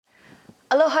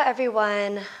Aloha,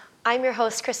 everyone. I'm your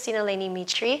host, Christina Laney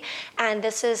Mitri, and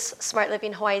this is Smart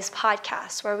Living Hawaii's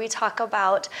podcast, where we talk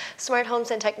about smart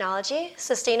homes and technology,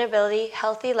 sustainability,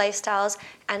 healthy lifestyles,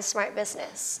 and smart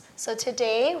business. So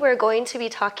today, we're going to be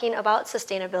talking about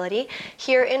sustainability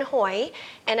here in Hawaii,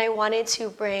 and I wanted to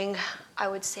bring, I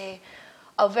would say,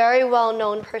 a very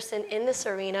well-known person in this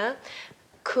arena,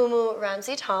 Kumu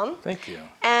Ramsey Tom. Thank you.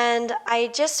 And I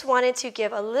just wanted to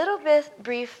give a little bit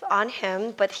brief on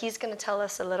him, but he's going to tell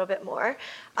us a little bit more.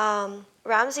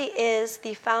 Ramsey is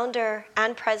the founder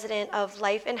and president of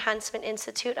Life Enhancement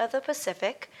Institute of the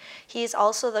Pacific. He's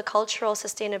also the cultural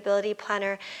sustainability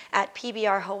planner at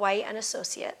PBR Hawaii and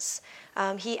Associates.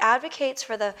 He advocates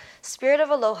for the spirit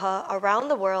of aloha around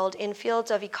the world in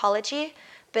fields of ecology,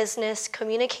 business,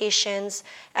 communications,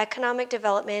 economic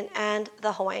development, and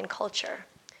the Hawaiian culture.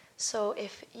 So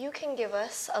if you can give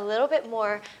us a little bit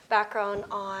more background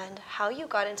on how you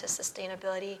got into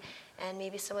sustainability and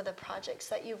maybe some of the projects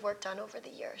that you've worked on over the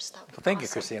years. Well, thank you,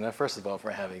 Christina, first of all, for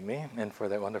having me and for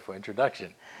that wonderful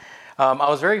introduction. I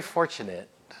was very fortunate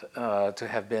to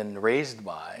have been raised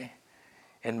by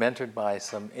and mentored by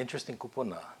some interesting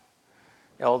kupuna,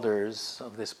 elders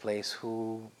of this place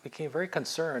who became very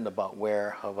concerned about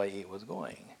where Hawaii was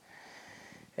going.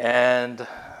 And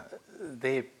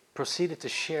they proceeded to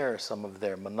share some of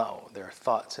their manao, their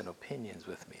thoughts and opinions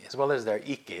with me, as well as their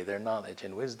ike, their knowledge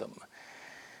and wisdom.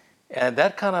 And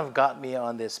that kind of got me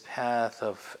on this path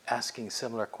of asking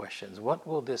similar questions. What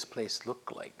will this place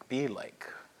look like, be like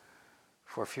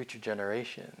for future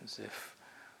generations if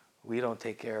we don't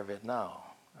take care of it now?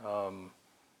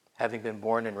 Having been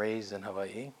born and raised in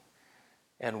Hawaii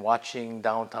and watching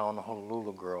downtown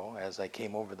Honolulu grow as I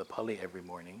came over the Pali every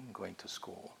morning going to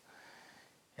school,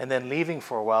 and then leaving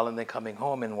for a while and then coming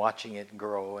home and watching it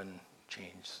grow and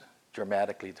change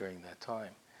dramatically during that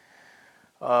time.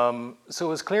 So it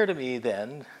was clear to me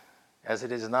then, as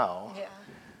it is now,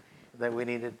 that we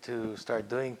needed to start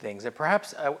doing things. And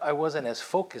perhaps I wasn't as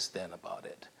focused then about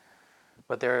it,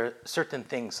 but there are certain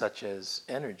things such as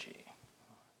energy.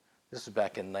 This was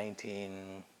back in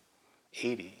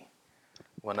 1980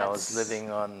 when I was living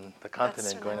on the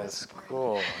continent going to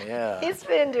school. Yeah. He's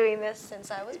been doing this since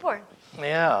I was born.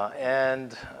 Yeah,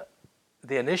 and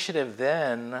the initiative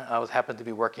then, happened to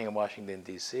be working in Washington,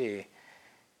 D.C.,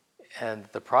 and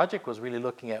the project was really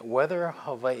looking at whether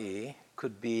Hawaii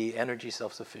could be energy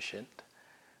self-sufficient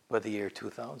by the year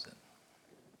 2000.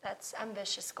 That's an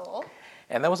ambitious goal.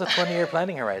 And that was a 20-year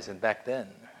planning horizon back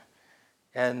then.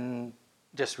 And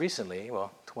just recently,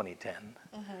 2010,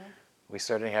 we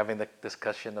started having the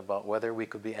discussion about whether we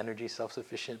could be energy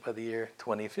self-sufficient by the year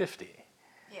 2050.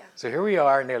 Yeah. So here we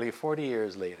are nearly 40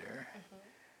 years later,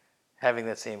 having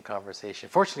that same conversation.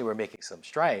 Fortunately, we're making some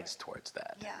strides towards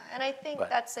that. Yeah, and I think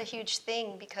that's a huge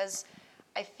thing because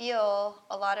I feel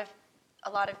a lot of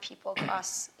people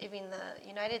across even the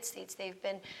United States, they've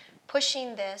been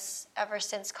pushing this ever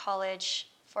since college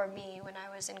for me when I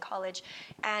was in college.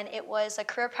 And it was a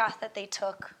career path that they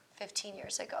took 15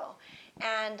 years ago.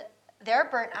 And they're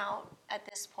burnt out at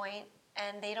this point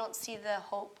and they don't see the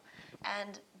hope.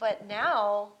 But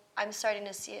now I'm starting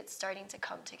to see it starting to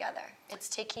come together. It's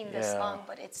taking this long,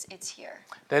 but it's here.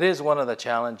 That is one of the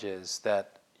challenges,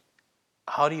 that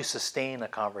how do you sustain a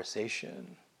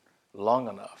conversation long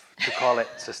enough to call it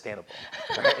sustainable,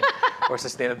 right? Or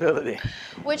sustainability.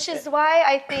 Which is why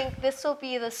I think this will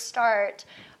be the start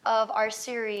of our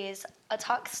series, A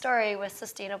Talk Story with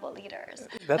Sustainable Leaders.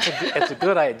 It's a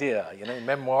good idea,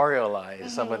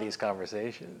 memorialize some of these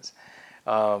conversations.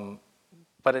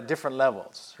 But at different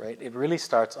levels, right? It really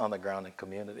starts on the ground in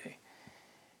community.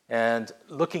 And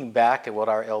looking back at what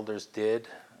our elders did,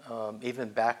 even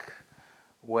back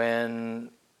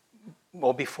when,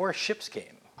 before ships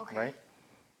came, right?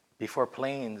 Before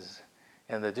planes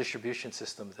and the distribution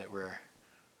systems that we're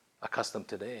accustomed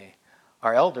today,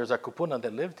 our elders, our kupuna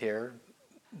that lived here,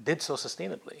 did so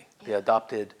sustainably. They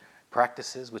adopted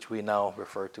practices, which we now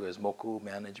refer to as moku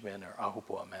management or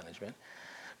ahupua management.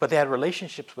 But they had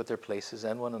relationships with their places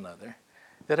and one another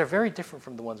that are very different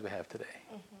from the ones we have today,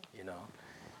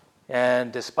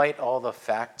 And despite all the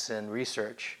facts and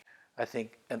research, I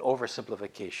think an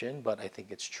oversimplification, but I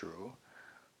think it's true,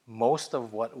 most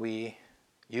of what we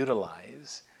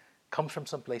utilize comes from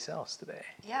someplace else today.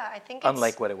 Yeah, I think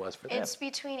unlike what it was for them. It's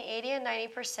between 80 and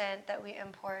 90% that we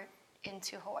import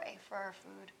into Hawaii for our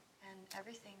food and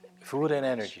everything. Food and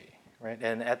energy, right?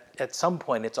 And at some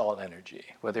point, it's all energy,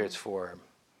 whether it's for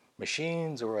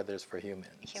machines or whether it's for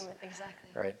humans. Exactly.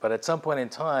 Right, but at some point in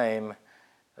time,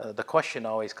 the question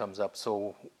always comes up,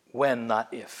 so when,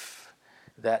 not if,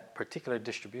 that particular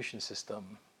distribution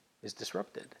system is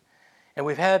disrupted. And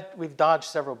we've dodged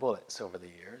several bullets over the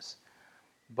years,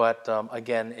 but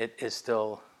again, it is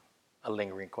still a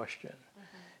lingering question.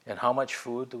 And how much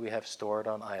food do we have stored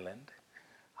on island?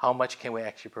 How much can we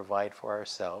actually provide for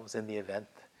ourselves in the event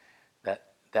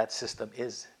that that system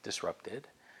is disrupted?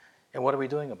 And what are we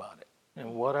doing about it?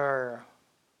 And what are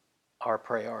our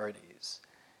priorities?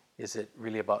 Is it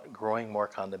really about growing more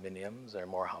condominiums or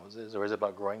more houses, or is it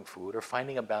about growing food or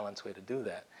finding a balanced way to do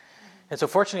that? And so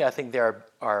fortunately, I think there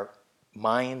are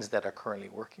minds that are currently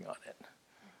working on it.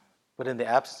 But in the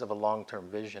absence of a long-term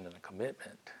vision and a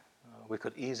commitment, we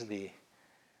could easily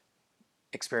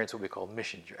experience what we call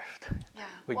mission drift. Yeah.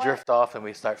 We drift off and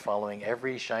we start following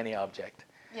every shiny object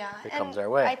that comes our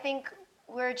way. I think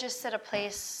we're just at a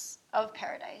place of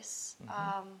paradise,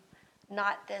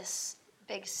 not this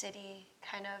big city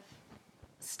kind of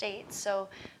state. So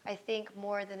I think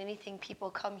more than anything, people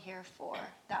come here for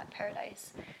that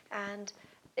paradise, and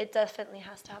it definitely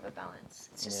has to have a balance.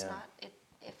 It's just not.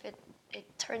 If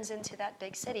it turns into that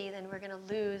big city, then we're going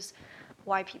to lose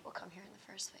why people come here in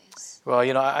the first place. Well,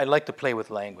 you know, I like to play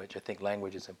with language. I think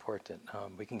language is important.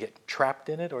 We can get trapped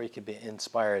in it, or you can be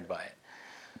inspired by it.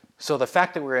 So the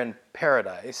fact that we're in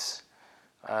paradise,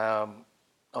 I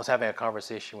was having a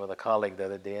conversation with a colleague the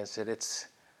other day and said it's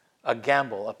a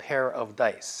gamble, a pair of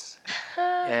dice.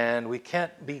 And we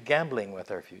can't be gambling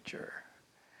with our future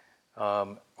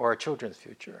or our children's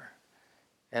future.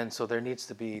 And so there needs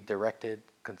to be directed,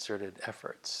 concerted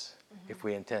efforts if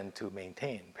we intend to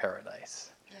maintain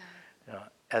paradise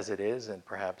as it is, and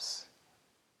perhaps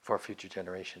for future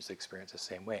generations to experience the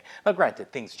same way. Now,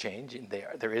 granted, things change, and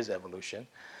there is evolution,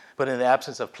 but in the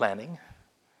absence of planning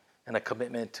and a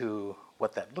commitment to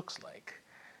what that looks like,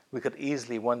 we could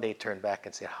easily one day turn back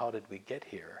and say, how did we get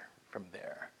here from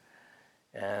there?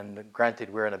 And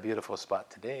granted, we're in a beautiful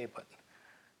spot today, but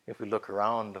if we look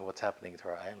around what's happening to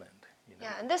our island.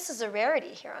 Yeah, and this is a rarity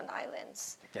here on the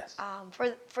islands. Yes.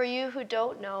 For you who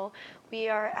don't know, we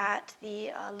are at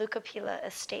the Lukapila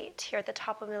Estate here at the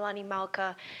top of Milani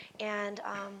Mauka, and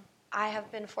I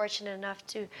have been fortunate enough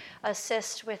to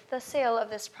assist with the sale of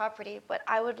this property, but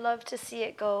I would love to see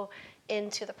it go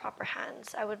into the proper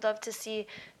hands. I would love to see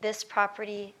this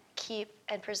property keep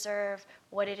and preserve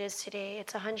what it is today.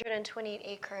 It's 128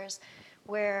 acres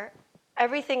where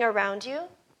everything around you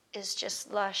is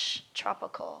just lush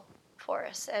tropical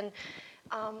forest. And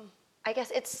I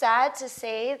guess it's sad to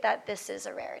say that this is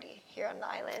a rarity here on the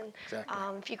island. Exactly.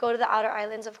 If you go to the outer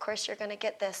islands, of course, you're going to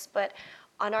get this, but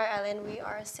on our island, we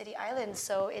are a city island,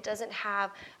 so it doesn't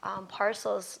have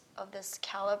parcels of this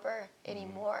caliber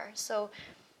anymore. So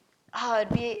I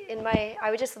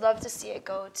would just love to see it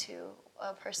go to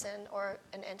a person or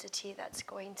an entity that's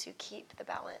going to keep the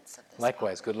balance of this.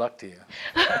 Likewise, good luck to you.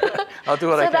 I'll do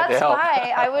what I can to help. So that's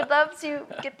why I would love to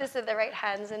get this in the right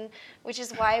hands, and which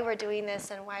is why we're doing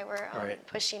this and why we're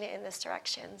pushing it in this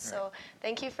direction. So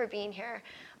thank you for being here.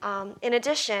 In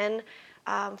addition,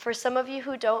 for some of you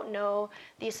who don't know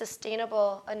the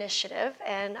Sustainable Initiative,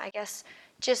 and I guess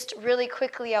just really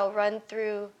quickly I'll run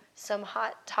through some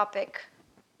hot topic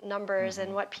numbers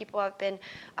and what people have been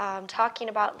talking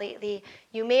about lately.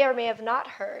 You may or may have not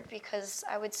heard, because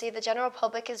I would say the general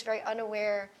public is very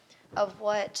unaware of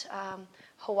what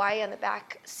Hawaii on the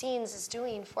back scenes is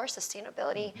doing for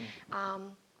sustainability,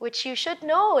 which you should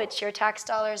know. It's your tax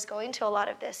dollars going to a lot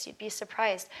of this. You'd be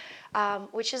surprised,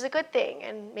 which is a good thing,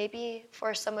 and maybe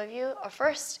for some of you, a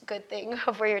first good thing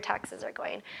of where your taxes are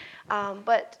going.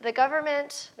 But the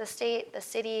government, the state, the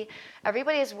city,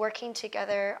 everybody is working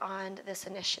together on this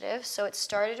initiative. So it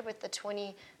started with the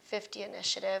 2050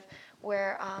 initiative,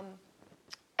 where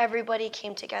everybody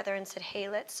came together and said, hey,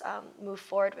 let's move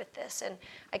forward with this. And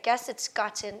I guess it's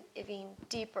gotten even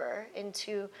deeper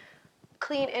into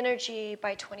clean energy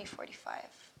by 2045.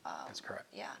 That's correct.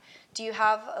 Yeah. Do you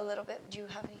have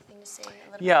anything to say?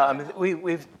 I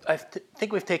mean, I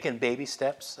think we've taken baby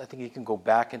steps. I think you can go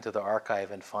back into the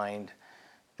archive and find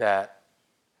that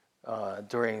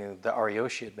during the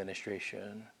Ariyoshi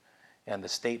administration and the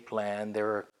state plan, there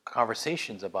were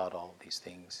conversations about all of these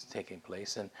things taking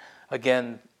place. And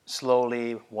again,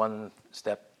 slowly, one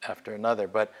step after another.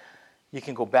 But you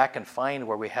can go back and find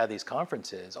where we had these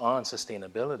conferences on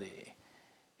sustainability.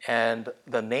 And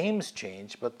the names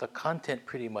changed, but the content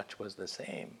pretty much was the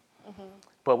same.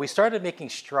 But we started making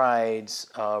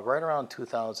strides right around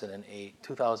 2008,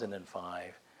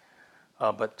 2005.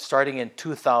 But starting in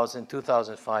 2000,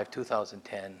 2005,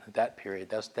 2010, that period,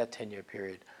 that 10-year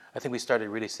period, I think we started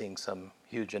really seeing some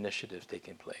huge initiatives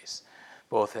taking place,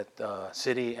 both at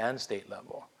city and state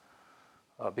level.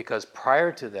 Because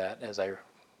prior to that, as I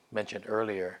mentioned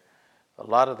earlier, a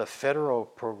lot of the federal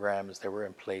programs that were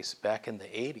in place back in the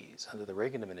 80s under the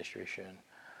Reagan administration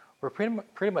were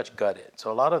pretty much gutted.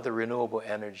 So a lot of the renewable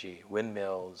energy,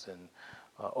 windmills and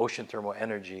ocean thermal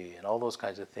energy and all those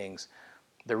kinds of things,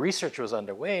 the research was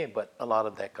underway, but a lot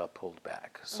of that got pulled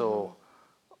back. So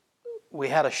we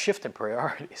had a shift in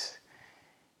priorities.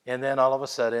 And then all of a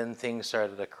sudden, things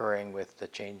started occurring with the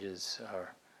changes,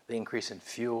 or the increase in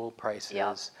fuel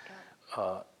prices,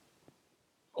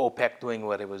 OPEC doing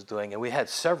what it was doing. And we had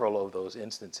several of those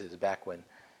instances back when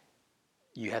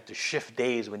you had to shift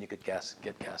days when you could get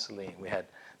gasoline. We had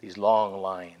these long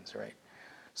lines, right?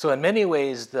 So in many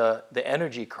ways, the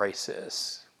energy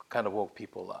crisis kind of woke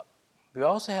people up. We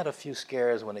also had a few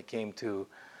scares when it came to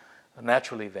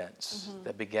natural events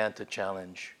that began to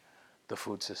challenge the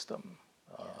food system.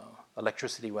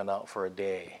 Electricity went out for a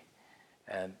day,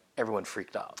 and everyone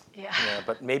freaked out. Yeah.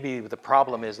 But maybe the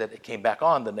problem is that it came back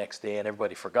on the next day, and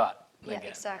everybody forgot. Yeah, again.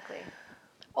 Exactly.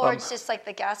 Or it's just like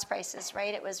the gas prices,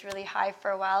 right? It was really high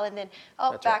for a while, and then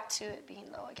back to it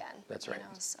being low again. That's right.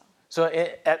 So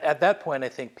at that point, I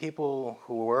think people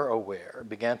who were aware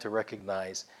began to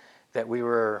recognize that we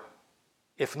were,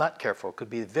 if not careful, could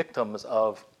be victims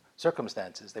of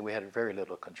circumstances that we had very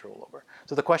little control over.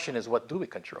 So the question is, what do we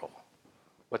control?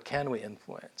 What can we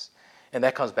influence? And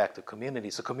that comes back to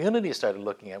communities. So communities started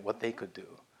looking at what they could do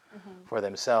for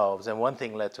themselves, and one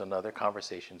thing led to another.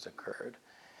 Conversations occurred.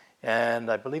 And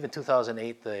I believe in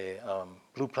 2008, the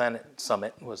Blue Planet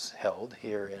Summit was held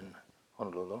here in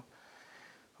Honolulu,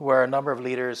 where a number of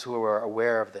leaders who were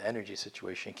aware of the energy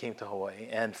situation came to Hawaii.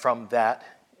 And from that,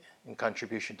 in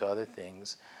contribution to other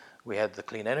things, we had the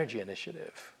Clean Energy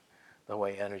Initiative, the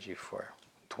Hawaii Energy for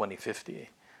 2050,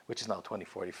 which is now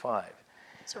 2045.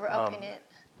 So we're upping it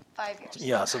 5 years.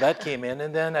 Yeah, so that came in.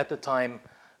 And then at the time,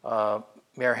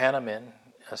 Mayor Hanneman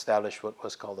established what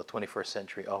was called the 21st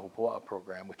Century Ahupua'a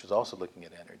Program, which was also looking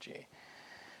at energy.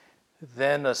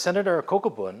 Then Senator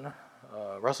Kokobun,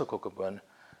 Russell Kokobun,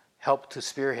 helped to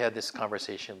spearhead this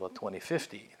conversation about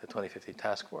 2050, the 2050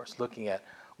 Task Force, looking at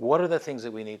what are the things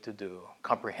that we need to do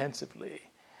comprehensively.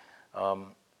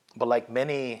 But like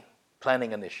many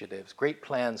planning initiatives, great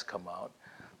plans come out,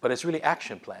 but it's really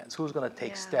action plans. Who's going to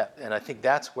take step? And I think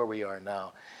that's where we are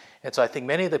now. And so I think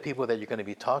many of the people that you're going to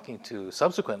be talking to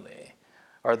subsequently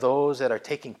are those that are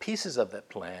taking pieces of that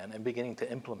plan and beginning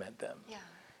to implement them. Yeah.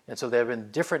 And so there have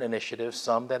been different initiatives,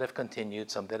 some that have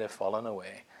continued, some that have fallen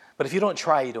away. But if you don't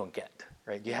try, you don't get,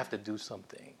 right? You have to do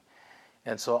something.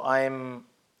 And so I'm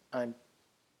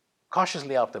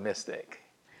cautiously optimistic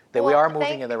that we are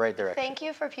moving in the right direction. Thank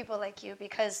you for people like you,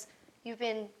 because you've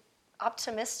been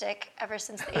optimistic ever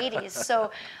since the 80s. So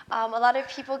a lot of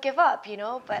people give up,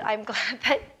 but I'm glad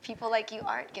that people like you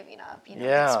aren't giving up.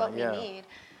 That's what we need.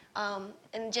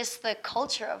 And just the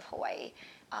culture of Hawaii,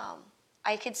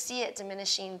 I could see it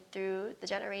diminishing through the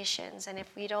generations. And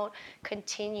if we don't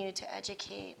continue to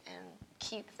educate and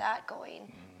keep that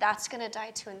going, that's going to die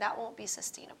too, and that won't be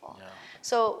sustainable. Yeah.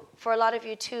 So for a lot of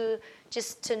you too,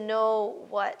 just to know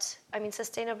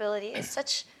sustainability is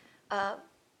such a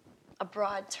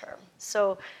broad term.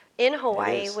 So in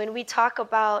Hawaii, when we talk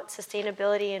about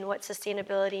sustainability and what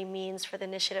sustainability means for the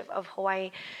initiative of Hawaii,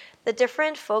 the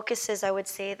different focuses I would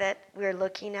say that we're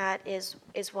looking at is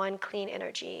one, clean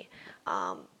energy,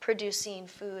 producing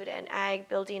food and ag,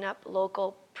 building up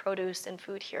local produce and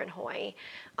food here in Hawaii.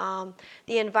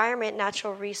 The environment,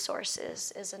 natural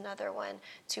resources is another one,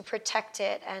 to protect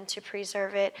it and to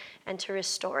preserve it and to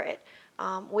restore it.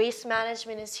 Waste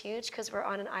management is huge because we're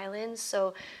on an island,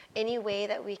 so any way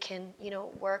that we can,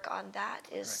 work on that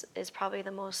is probably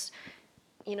the most,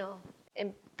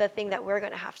 the thing that we're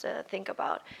going to have to think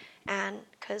about, and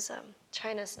because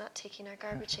China's not taking our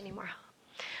garbage anymore.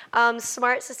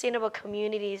 Smart, sustainable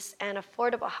communities and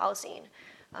affordable housing,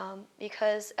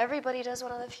 because everybody does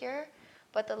want to live here,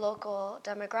 but the local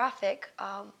demographic,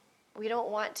 we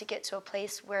don't want to get to a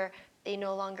place where they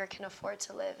no longer can afford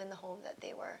to live in the home that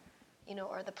they were,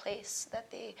 or the place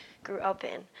that they grew up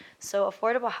in. So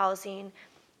affordable housing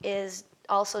is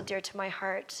also dear to my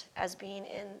heart as being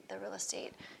in the real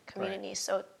estate community. Right.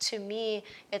 So to me,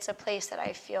 it's a place that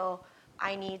I feel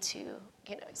I need to,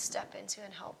 step into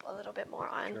and help a little bit more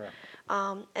on.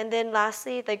 Sure. And then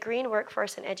lastly, the green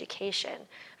workforce and education.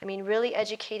 Really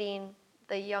educating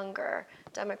the younger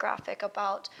demographic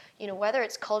about, whether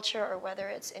it's culture or whether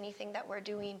it's anything that we're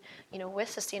doing, with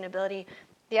sustainability.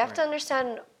 They have to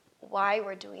understand why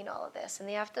we're doing all of this, and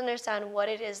they have to understand what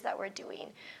it is that we're doing.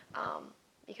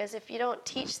 Because if you don't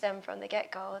teach them from the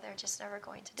get-go, they're just never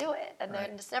going to do it, and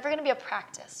then it's never going to be a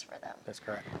practice for them. That's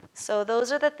correct. So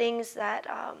those are the things that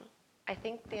I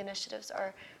think the initiatives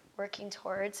are working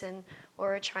towards and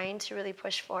we're trying to really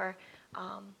push for.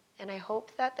 And I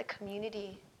hope that the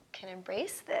community can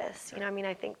embrace this.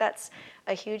 I think that's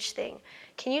a huge thing.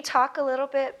 Can you talk a little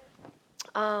bit?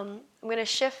 I'm going to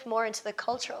shift more into the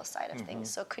cultural side of things.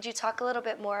 So could you talk a little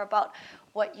bit more about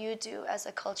what you do as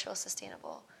a cultural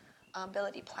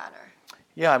sustainability planner?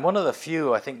 Yeah, I'm one of the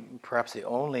few, I think perhaps the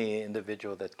only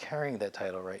individual that's carrying that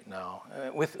title right now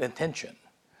with intention.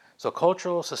 So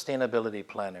cultural sustainability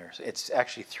planners, it's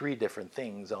actually three different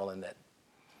things all in that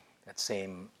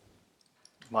same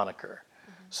moniker.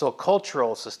 So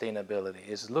cultural sustainability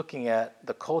is looking at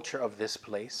the culture of this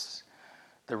place,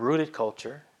 the rooted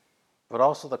culture, but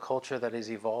also the culture that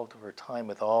has evolved over time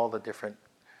with all the different,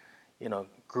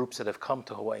 groups that have come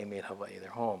to Hawaii, made Hawaii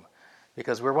their home.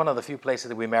 Because we're one of the few places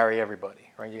that we marry everybody,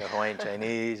 right? You got Hawaiian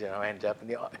Chinese, Hawaiian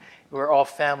Japanese. We're all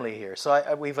family here.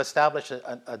 So we've established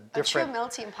a different... A true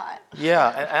melting pot. Yeah,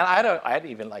 and I'd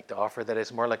even like to offer that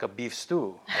it's more like a beef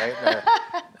stew, right?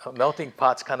 Melting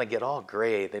pots kind of get all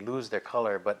gray. They lose their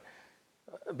color. But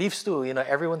beef stew,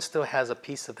 everyone still has a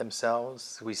piece of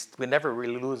themselves. We never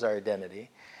really lose our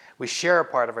identity. We share a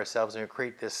part of ourselves and we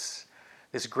create this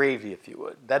gravy, if you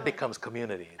would. That becomes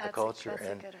community, the culture. That's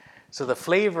a good one. So the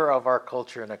flavor of our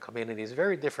culture and our community is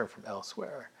very different from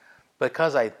elsewhere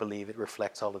because I believe it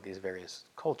reflects all of these various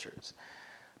cultures.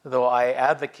 Though I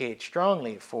advocate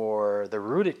strongly for the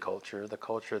rooted culture, the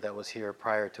culture that was here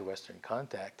prior to Western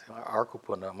contact, our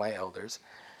kupuna, my elders,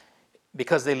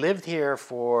 because they lived here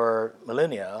for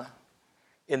millennia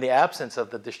in the absence of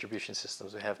the distribution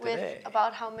systems we have today. With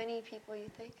about how many people you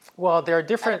think? Well, there are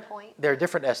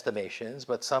different estimations,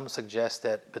 but some suggest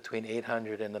that between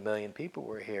 800 and 1 million people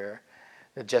were here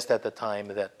just at the time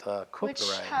that Cook Which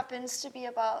arrived. happens to be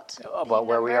about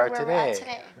where we are today.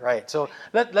 today. Right. So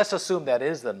let's assume that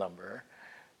is the number.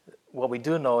 What we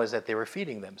do know is that they were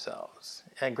feeding themselves.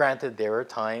 And granted, there were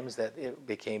times that it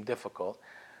became difficult.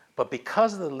 But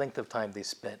because of the length of time they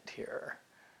spent here,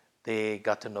 they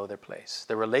got to know their place.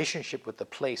 The relationship with the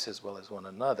place as well as one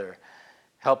another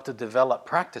helped to develop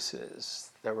practices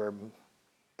that were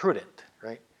prudent,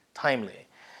 right? Timely.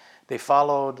 They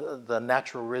followed the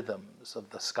natural rhythms of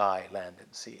the sky, land,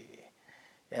 and sea.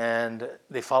 And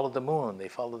they followed the moon, they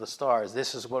followed the stars.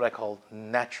 This is what I call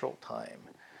natural time.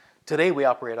 Today we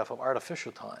operate off of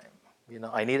artificial time.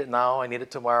 I need it now, I need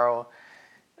it tomorrow,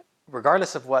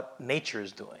 regardless of what nature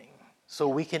is doing. So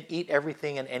we can eat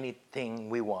everything and anything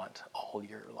we want all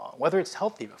year long, whether it's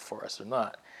healthy for us or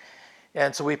not.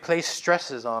 And so we place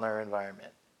stresses on our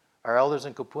environment. Our elders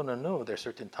in Kupuna knew there are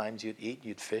certain times you'd eat,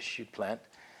 you'd fish, you'd plant.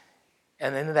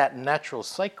 And in that natural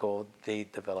cycle, they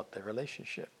developed their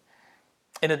relationship.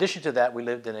 In addition to that, we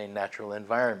lived in a natural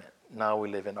environment. Now we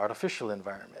live in artificial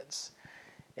environments.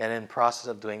 And in the process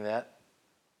of doing that,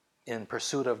 in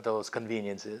pursuit of those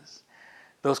conveniences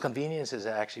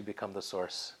actually become the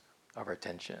source of our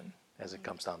tension as it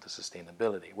comes down to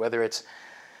sustainability. Whether it's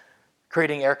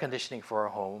creating air conditioning for a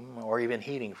home or even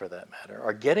heating for that matter,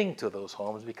 or getting to those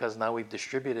homes because now we've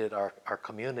distributed our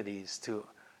communities to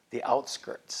the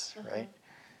outskirts, right?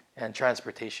 And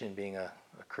transportation being a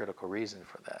critical reason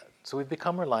for that. So we've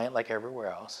become reliant, like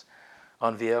everywhere else,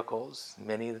 on vehicles,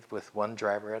 many with one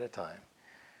driver at a time,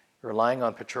 relying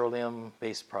on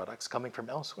petroleum-based products coming from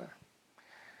elsewhere.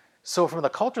 So from the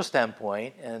cultural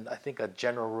standpoint, and I think a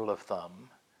general rule of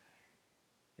thumb,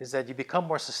 is that you become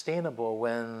more sustainable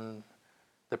when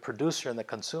the producer and the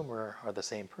consumer are the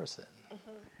same person,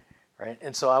 right?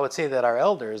 And so I would say that our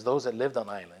elders, those that lived on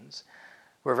islands,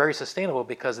 were very sustainable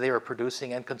because they were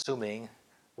producing and consuming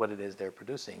what it is they're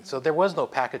producing. So there was no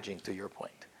packaging, to your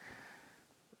point.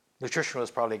 Nutrition was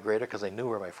probably greater because I knew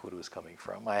where my food was coming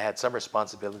from. I had some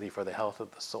responsibility for the health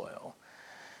of the soil.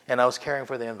 And I was caring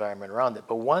for the environment around it.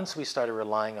 But once we started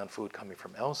relying on food coming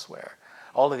from elsewhere,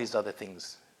 all of these other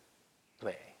things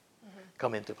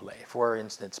come into play. For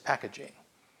instance, packaging.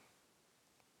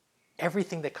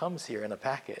 Everything that comes here in a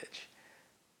package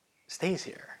stays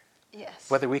here. Yes.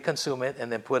 Whether we consume it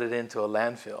and then put it into a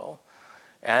landfill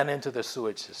and into the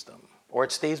sewage system, or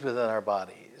it stays within our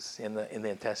bodies, in the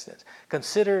intestines.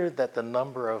 Consider that the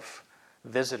number of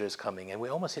visitors coming in, we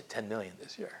almost hit 10 million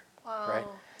this year. Wow, right?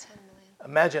 10 million.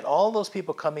 Imagine all those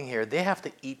people coming here, they have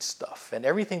to eat stuff, and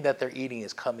everything that they're eating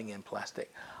is coming in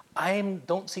plastic. I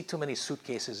don't see too many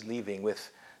suitcases leaving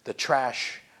with the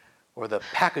trash or the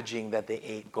packaging that they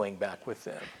ate going back with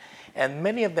them. And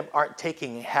many of them aren't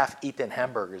taking half-eaten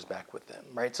hamburgers back with them,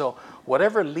 right? So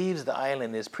whatever leaves the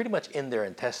island is pretty much in their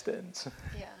intestines.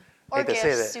 Yeah. Or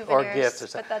gifts, souvenirs, or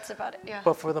gifts, but that's about it. Yeah.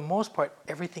 But for the most part,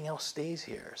 everything else stays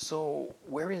here. So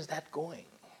where is that going?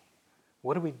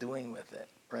 What are we doing with it,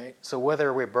 right? So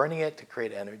whether we're burning it to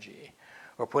create energy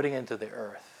or putting it into the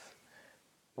earth,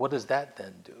 what does that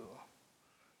then do?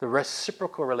 the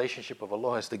reciprocal relationship of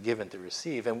aloha is to give and to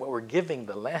receive. And what we're giving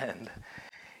the land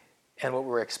and what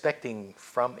we're expecting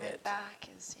from it Back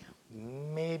is,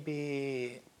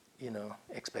 maybe,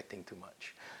 expecting too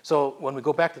much. So when we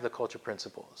go back to the culture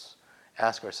principles,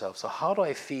 ask ourselves, so how do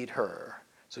I feed her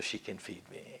so she can feed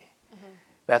me?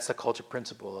 That's the culture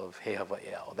principle of He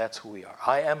Hawaii'ao. That's who we are.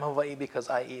 I am Hawaii because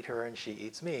I eat her and she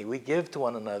eats me. We give to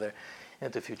one another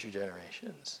and to future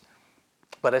generations.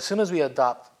 But as soon as we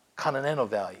adopt Kananeno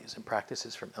values and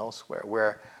practices from elsewhere,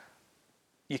 where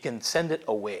you can send it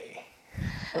away,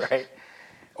 right?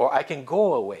 Or I can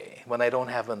go away when I don't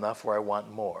have enough or I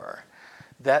want more.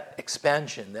 That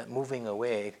expansion, that moving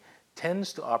away,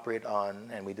 tends to operate on,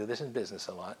 and we do this in business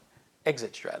a lot,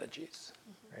 exit strategies,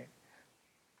 right?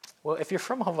 Well, if you're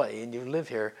from Hawaii and you live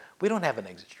here, we don't have an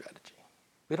exit strategy.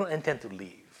 We don't intend to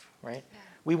leave, right? Yeah.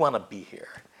 We want to be here.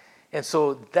 And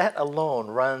so that alone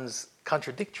runs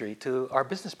contradictory to our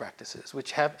business practices,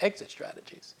 which have exit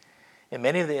strategies. And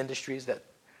many of the industries that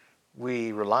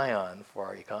we rely on for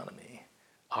our economy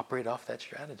operate off that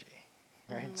strategy,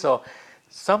 right? So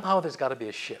somehow there's got to be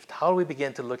a shift. How do we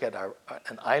begin to look at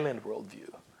an island worldview,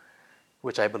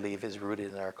 which I believe is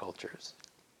rooted in our cultures,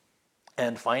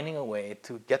 and finding a way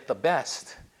to get the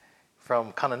best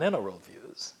from Kananeno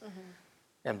worldviews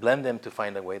and blend them to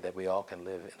find a way that we all can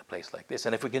live in a place like this.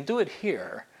 And if we can do it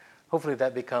here, hopefully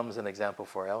that becomes an example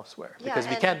for elsewhere. Yeah, because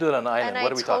we can't do it on an island.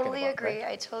 What are we talking about? Right?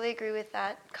 I totally agree with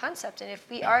that concept. And if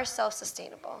we are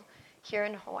self-sustainable here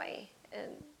in Hawaii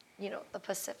and the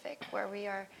Pacific, where we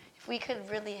are, if we could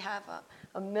really have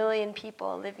a million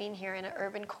people living here in an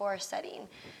urban core setting,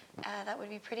 that would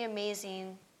be pretty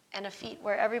amazing and a feat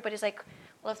where everybody's like,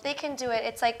 well, if they can do it,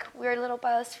 it's like we're a little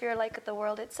biosphere like the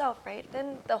world itself, right?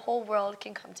 Then the whole world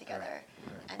can come together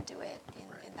and do it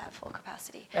in that full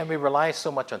capacity. And we rely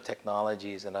so much on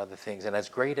technologies and other things, and as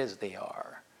great as they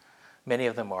are, many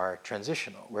of them are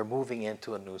transitional. We're moving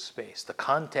into a new space. The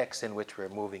context in which we're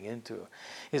moving into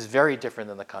is very different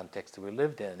than the context that we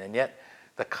lived in, and yet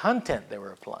the content that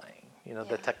we're applying,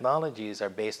 the technologies are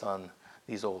based on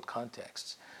these old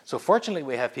contexts. So fortunately,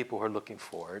 we have people who are looking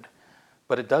forward,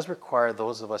 but it does require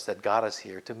those of us that got us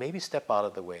here to maybe step out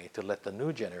of the way to let the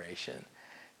new generation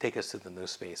take us to the new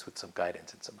space with some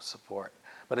guidance and some support.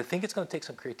 But I think it's going to take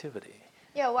some creativity.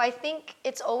 Yeah, well, I think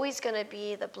it's always going to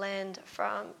be the blend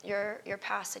from your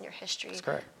past and your history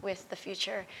with the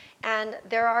future. And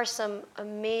there are some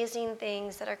amazing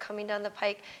things that are coming down the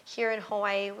pike here in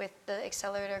Hawaii with the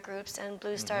accelerator groups and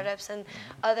Blue Startups and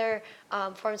other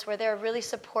forms where they're really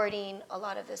supporting a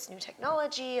lot of this new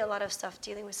technology, a lot of stuff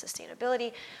dealing with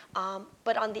sustainability.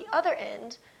 But on the other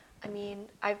end, I mean,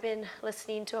 I've been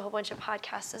listening to a whole bunch of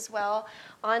podcasts as well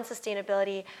on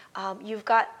sustainability. You've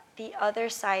got the other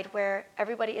side where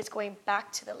everybody is going back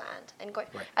to the land and going.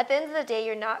 Right. At the end of the day,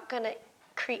 you're not going to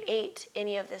create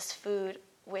any of this food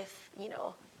with,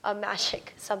 a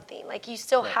magic something. Like you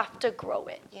still have to grow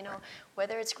it,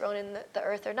 whether it's grown in the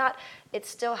earth or not, it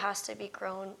still has to be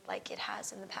grown like it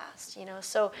has in the past,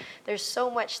 So there's so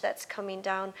much that's coming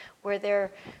down where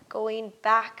they're going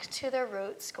back to their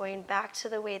roots, going back to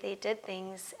the way they did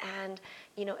things and,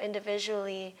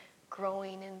 individually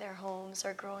growing in their homes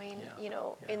or growing,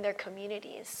 in their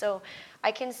communities. So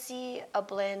I can see a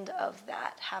blend of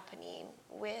that happening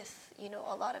with,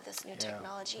 a lot of this new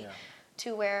technology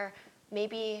to where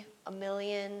maybe 1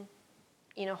 million,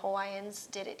 Hawaiians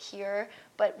did it here,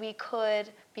 but we could,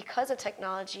 because of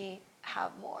technology,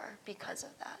 have more because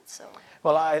of that. So.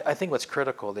 Well, I think what's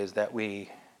critical is that we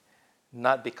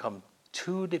not become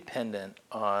too dependent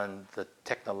on the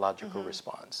technological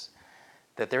response.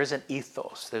 That there is an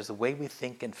ethos, there's a way we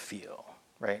think and feel,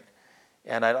 right?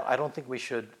 And I don't think we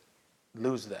should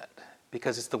lose that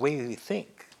because it's the way we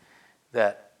think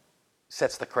that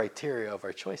sets the criteria of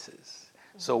our choices.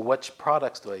 So which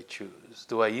products do I choose?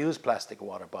 Do I use plastic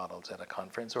water bottles at a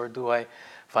conference or do I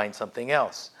find something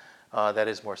else that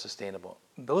is more sustainable?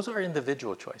 Those are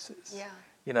individual choices.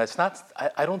 Yeah. It's not,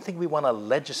 I don't think we want to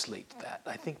legislate that.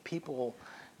 I think people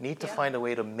need to find a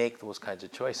way to make those kinds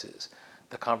of choices.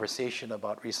 The conversation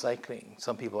about recycling.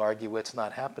 Some people argue it's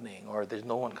not happening or there's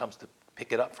no one comes to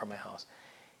pick it up from my house.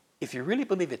 If you really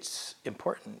believe it's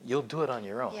important, you'll do it on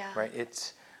your own,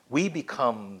 right? We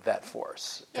become that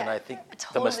force. And I think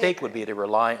the mistake would be to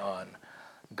rely on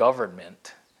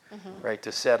government, right,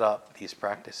 to set up these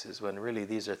practices when really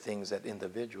these are things that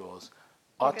individuals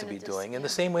ought to be doing in the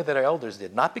same way that our elders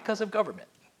did, not because of government,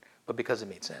 but because it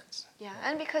made sense. Yeah,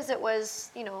 and because it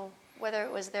was, whether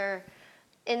it was their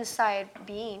inside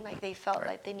being, like they felt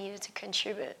like they needed to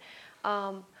contribute.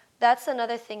 That's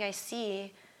another thing I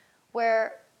see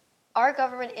where our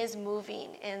government is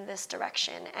moving in this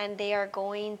direction, and they are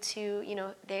going to,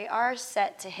 they are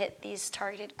set to hit these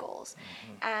targeted goals.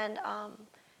 And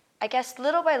I guess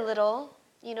little by little,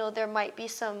 there might be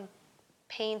some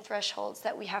pain thresholds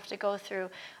that we have to go through.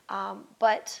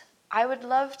 But I would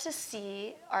love to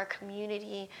see our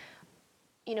community,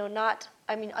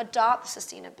 adopt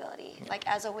sustainability, like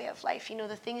as a way of life.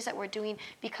 The things that we're doing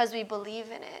because we believe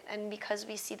in it and because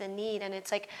we see the need. And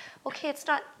it's like, okay, it's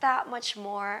not that much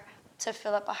more to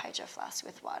fill up a Hydro Flask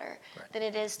with water than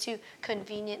it is to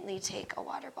conveniently take a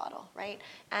water bottle, right?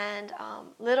 And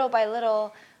little by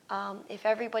little, if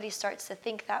everybody starts to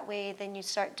think that way, then you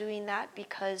start doing that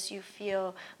because you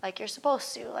feel like you're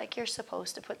supposed to. Like you're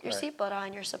supposed to put your seatbelt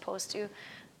on, you're supposed to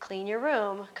clean your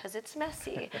room because it's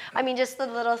messy. Just the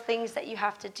little things that you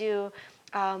have to do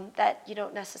that you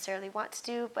don't necessarily want to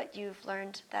do, but you've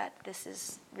learned that this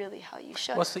is really how you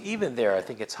should. Well, so even there, I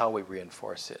think it's how we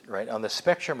reinforce it, right? On the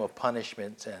spectrum of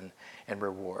punishments and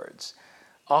rewards,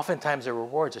 oftentimes the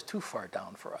rewards are too far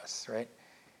down for us, right?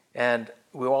 And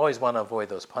we always want to avoid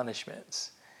those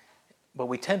punishments. But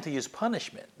we tend to use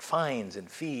punishment, fines and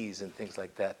fees and things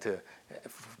like that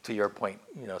to your point,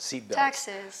 seatbelts.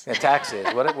 Taxes. Yeah, taxes,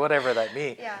 whatever that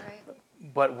means. Yeah, right.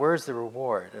 But where's the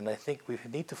reward? And I think we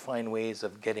need to find ways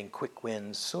of getting quick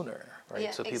wins sooner, right?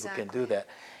 Yeah, so people exactly. can do that.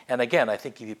 And again, I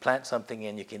think if you plant something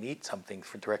and you can eat something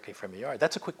directly from your yard,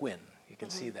 that's a quick win. You can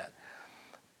see that.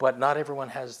 But not everyone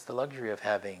has the luxury of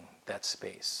having that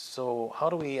space. So how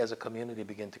do we as a community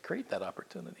begin to create that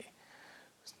opportunity?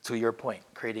 To your point,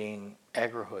 creating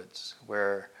agri-hoods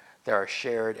where there are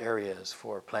shared areas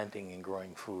for planting and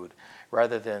growing food,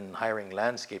 rather than hiring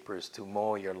landscapers to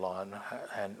mow your lawn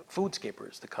and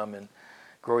foodscapers to come and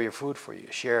grow your food for you,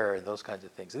 share those kinds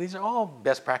of things. These are all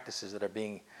best practices that are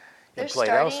being employed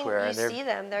elsewhere. You see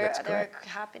them. They're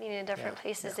happening in different Yeah,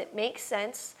 places. It makes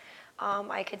sense.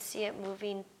 I could see it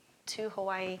moving to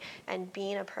Hawaii and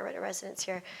being a permanent resident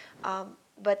here.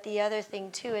 But the other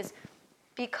thing too is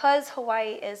because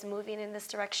Hawaii is moving in this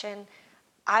direction,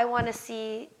 I want to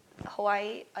see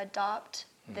Hawaii adopt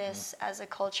this as a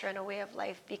culture and a way of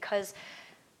life, because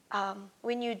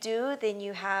when you do, then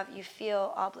you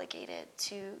feel obligated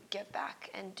to give back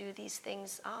and do these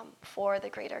things for the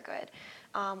greater good.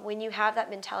 When you have that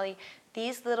mentality,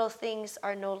 these little things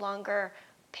are no longer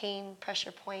pain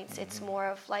pressure points. It's more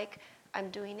of like, I'm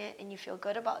doing it and you feel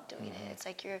good about doing it. It's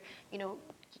like you're,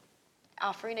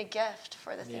 offering a gift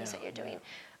for the things that you're doing.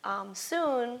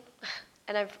 Soon,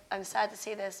 and I'm sad to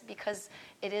say this because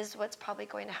it is what's probably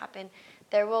going to happen,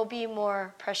 there will be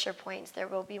more pressure points, there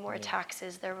will be more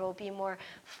taxes, there will be more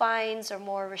fines or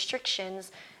more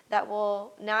restrictions that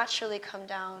will naturally come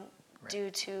down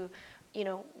due to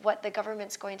what the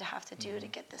government's going to have to do to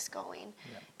get this going.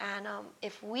 And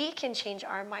if we can change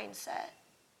our mindset,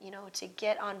 to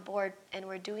get on board, and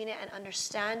we're doing it and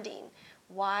understanding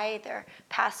why they're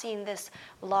passing this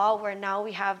law where now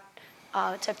we have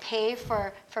to pay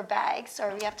for bags,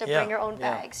 or we have to bring our own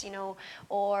bags,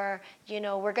 or,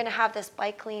 we're going to have this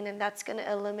bike lane and that's going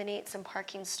to eliminate some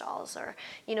parking stalls, or,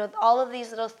 all of these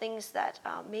little things that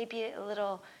may be a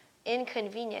little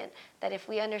inconvenient, that if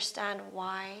we understand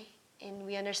why, and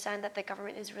we understand that the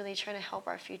government is really trying to help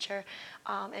our future,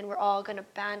 and we're all going to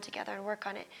band together and work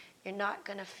on it, you're not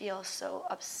going to feel so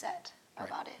upset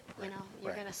about it.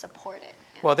 You're going to support it.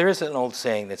 Well, there is an old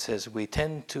saying that says we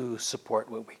tend to support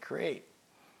what we create.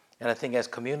 And I think as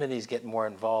communities get more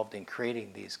involved in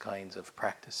creating these kinds of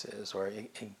practices, or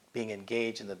in being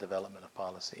engaged in the development of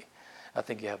policy, I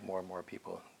think you have more and more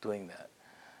people doing that.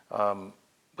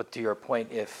 But to your point,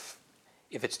 if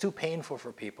it's too painful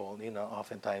for people,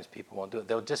 oftentimes people won't do it.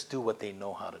 They'll just do what they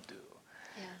know how to do.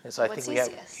 Yeah. And so I think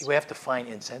we have to find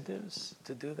incentives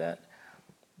to do that.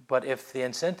 But if the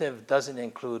incentive doesn't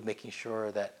include making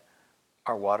sure that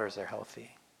our waters are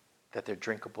healthy, that they're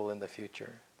drinkable in the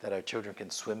future, that our children can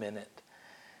swim in it,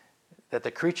 that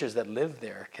the creatures that live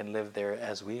there can live there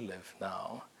as we live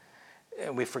now,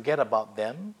 and we forget about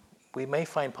them, we may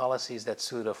find policies that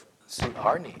suit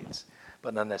our needs,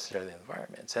 but not necessarily the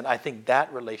environment's. And I think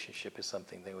that relationship is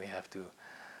something that we have to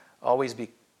always be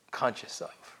conscious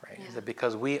of, right? Is that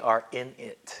because we are in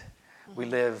it. We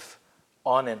live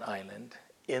on an island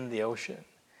in the ocean.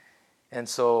 And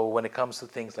so when it comes to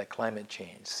things like climate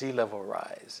change, sea level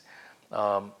rise,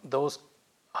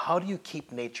 how do you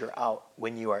keep nature out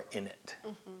when you are in it?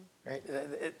 Right?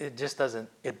 It just doesn't,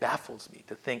 it baffles me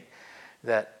to think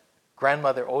that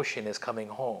grandmother ocean is coming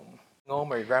home,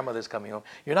 or your grandmother's coming home.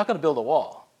 You're not going to build a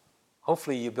wall.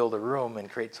 Hopefully you build a room and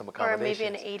create some accommodations.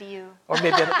 Or maybe an ADU. Or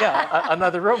maybe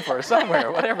another room for her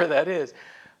somewhere, whatever that is.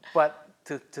 But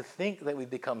to think that we've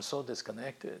become so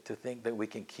disconnected, to think that we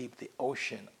can keep the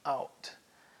ocean out,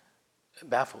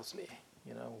 baffles me,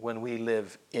 when we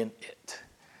live in it.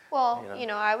 Well,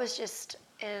 I was just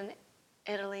in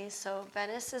Italy, so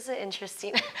Venice is an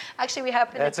interesting. Actually, we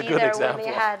happened That's to a be good there example.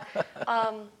 when they had.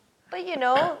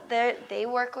 But they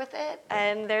work with it,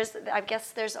 and I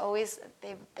guess there's always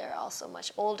they're also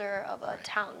much older of a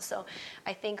town, so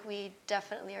I think we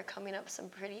definitely are coming up with some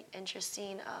pretty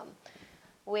interesting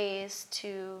ways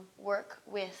to work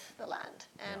with the land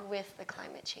and with the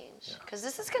climate change, because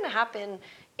this is going to happen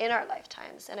in our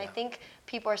lifetimes, and I think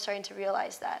people are starting to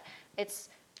realize that it's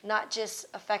not just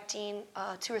affecting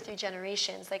 2 or 3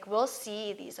 generations. Like, we'll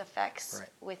see these effects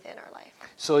within our life.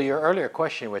 So your earlier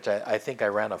question, which I think I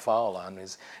ran afoul on,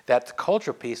 is that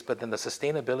cultural piece, but then the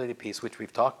sustainability piece, which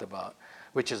we've talked about,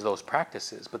 which is those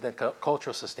practices. But then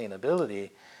cultural sustainability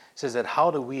says that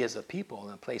how do we as a people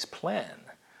in a place plan,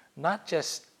 not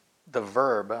just the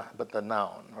verb, but the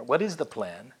noun. What is the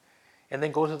plan? And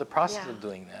then go through the process of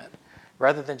doing that,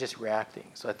 rather than just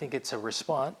reacting. So I think it's a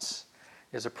response,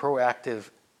 is a proactive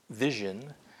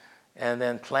vision, and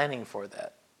then planning for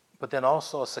that. But then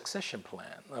also a succession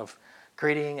plan of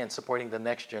creating and supporting the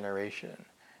next generation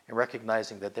and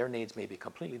recognizing that their needs may be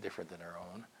completely different than our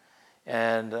own.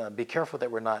 And be careful that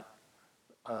we're not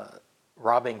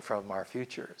robbing from our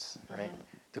futures, right,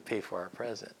 to pay for our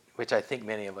present, which I think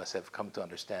many of us have come to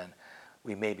understand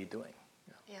we may be doing.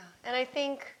 Yeah, and I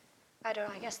think, I don't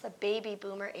know, I guess the baby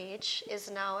boomer age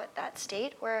is now at that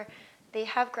state where they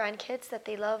have grandkids that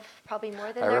they love probably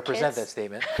more than I their represent kids. that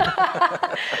statement.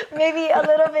 Maybe a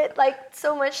little bit, like,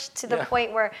 so much to the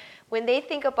point where when they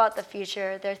think about the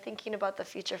future, they're thinking about the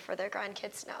future for their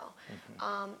grandkids now.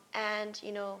 And,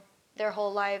 their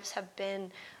whole lives have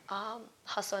been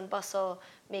hustle and bustle,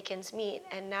 make ends meet.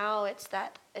 And now it's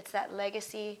that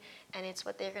legacy, and it's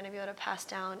what they're going to be able to pass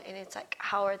down. And it's like,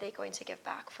 how are they going to give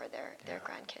back for their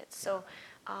grandkids? So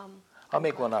I'll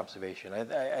make one observation.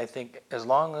 I think as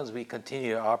long as we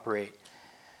continue to operate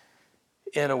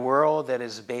in a world that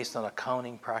is based on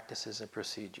accounting practices and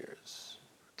procedures,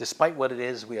 despite what it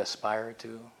is we aspire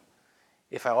to,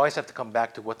 if I always have to come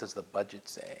back to what does the budget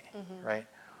say, right?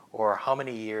 Or how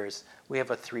many years, we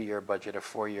have a 3-year budget, a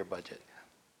 4-year budget.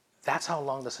 That's how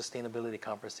long the sustainability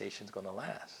conversation is going to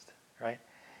last, right?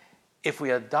 If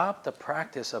we adopt the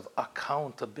practice of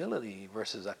accountability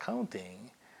versus accounting,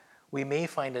 we may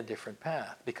find a different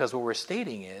path, because what we're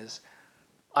stating is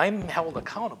I'm held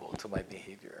accountable to my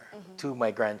behavior, to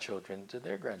my grandchildren, to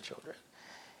their grandchildren.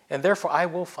 And therefore, I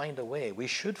will find a way. We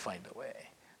should find a way.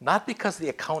 Not because the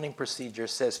accounting procedure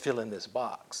says fill in this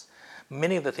box.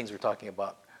 Many of the things we're talking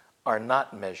about are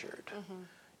not measured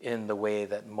in the way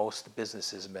that most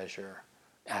businesses measure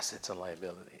assets and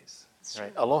liabilities.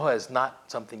 Right? Aloha is not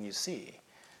something you see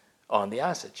on the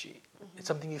asset sheet. It's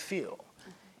something you feel.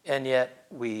 And yet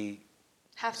we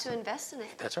have to invest in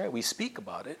it. That's right. We speak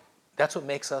about it. That's what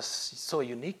makes us so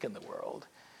unique in the world.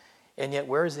 And yet,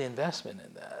 where is the investment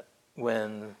in that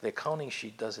when the accounting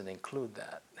sheet doesn't include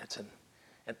that? It's an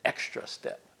extra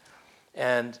step.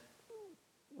 And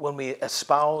when we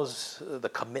espouse the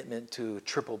commitment to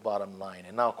triple bottom line,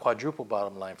 and now quadruple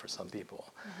bottom line for some people,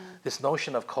 this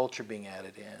notion of culture being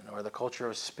added in, or the culture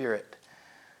of spirit,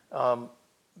 the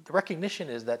recognition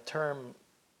is that term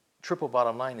triple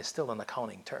bottom line is still an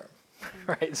accounting term,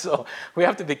 right? So we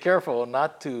have to be careful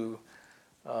not to,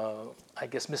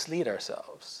 mislead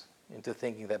ourselves into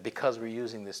thinking that because we're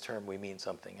using this term, we mean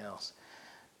something else.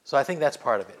 So I think that's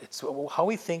part of it. It's how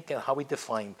we think and how we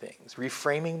define things,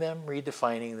 reframing them,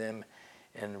 redefining them,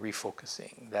 and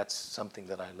refocusing. That's something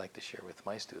that I like to share with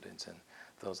my students and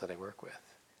those that I work with.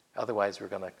 Otherwise, we're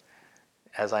going to,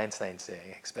 as Einstein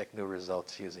say, expect new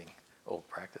results using old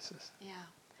practices. Yeah.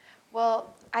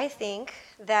 Well, I think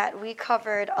that we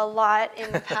covered a lot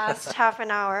in the past half an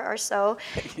hour or so.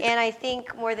 And I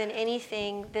think more than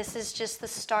anything, this is just the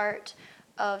start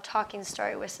of Talking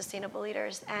Story with Sustainable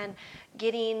Leaders and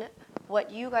getting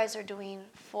what you guys are doing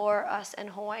for us in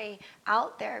Hawaii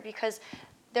out there, because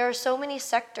there are so many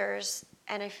sectors,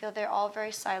 and I feel they're all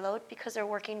very siloed because they're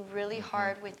working really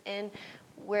hard within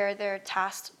where they're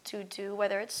tasked to do,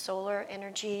 whether it's solar,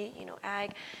 energy,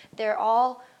 ag. They're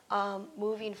all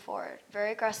moving forward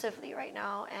very aggressively right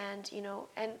now, and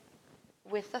and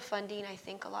with the funding, I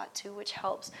think a lot too, which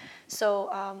helps.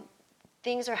 So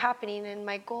things are happening, and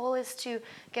my goal is to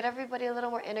get everybody a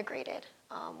little more integrated.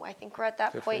 I think we're at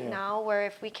that point now where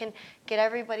if we can get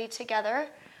everybody together,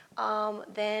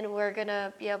 then we're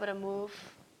gonna be able to move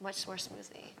much more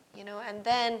smoothly, and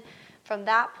then from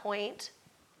that point,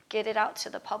 get it out to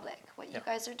the public, what you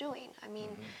guys are doing. I mean,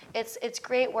 it's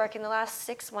great work in the last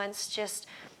 6 months, just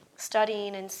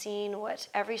studying and seeing what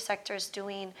every sector is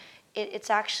doing,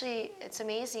 it's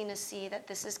amazing to see that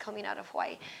this is coming out of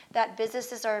Hawaii, that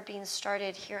businesses are being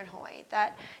started here in Hawaii,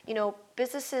 that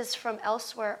businesses from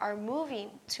elsewhere are moving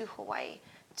to Hawaii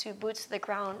to boots to the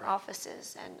ground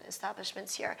offices and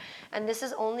establishments here. And this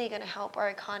is only going to help our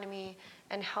economy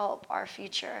and help our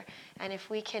future. And if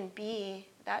we can be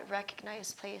that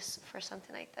recognized place for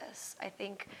something like this, I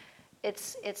think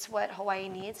it's what Hawaii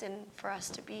needs, and for us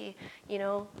to be,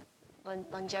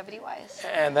 longevity-wise.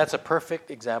 And that's a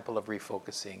perfect example of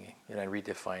refocusing and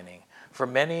redefining. For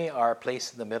many, our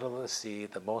place in the middle of the sea,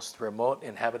 the most remote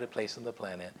inhabited place on the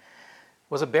planet,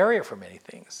 was a barrier for many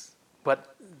things.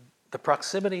 But the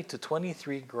proximity to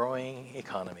 23 growing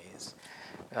economies,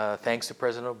 thanks to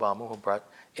President Obama, who brought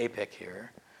APEC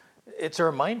here, it's a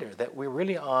reminder that we're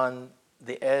really on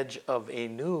the edge of a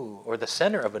new, or the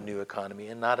center of a new economy,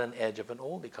 and not an edge of an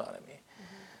old economy.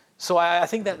 So I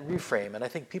think that reframe, and I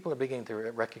think people are beginning to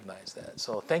recognize that.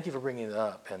 So thank you for bringing it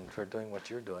up and for doing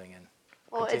what you're doing. And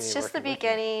well, it's just the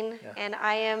beginning, and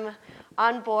I am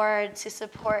on board to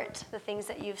support the things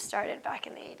that you've started back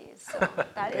in the 80s. So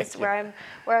that is where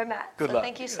I'm at. Good so luck.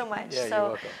 Thank you so much. Yeah, so you're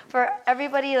welcome. For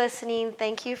everybody listening,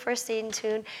 thank you for staying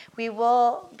tuned. We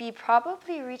will be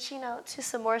probably reaching out to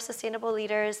some more sustainable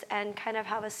leaders and kind of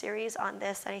have a series on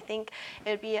this. And I think it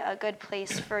would be a good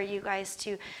place for you guys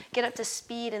to get up to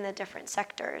speed in the different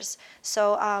sectors.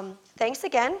 So thanks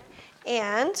again.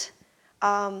 And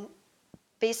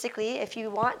basically, if you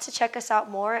want to check us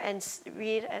out more and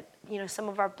read some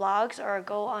of our blogs or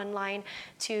go online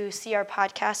to see our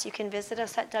podcast, you can visit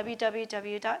us at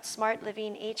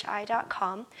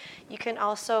www.smartlivinghi.com. You can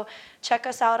also check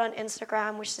us out on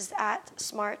Instagram, which is at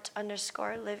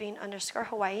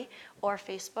smart_living_Hawaii, or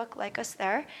Facebook, like us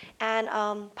there. And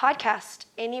podcast,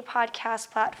 any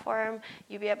podcast platform,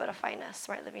 you'll be able to find us,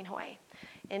 Smart Living Hawaii.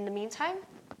 In the meantime,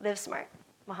 live smart.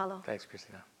 Mahalo. Thanks,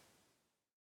 Christina.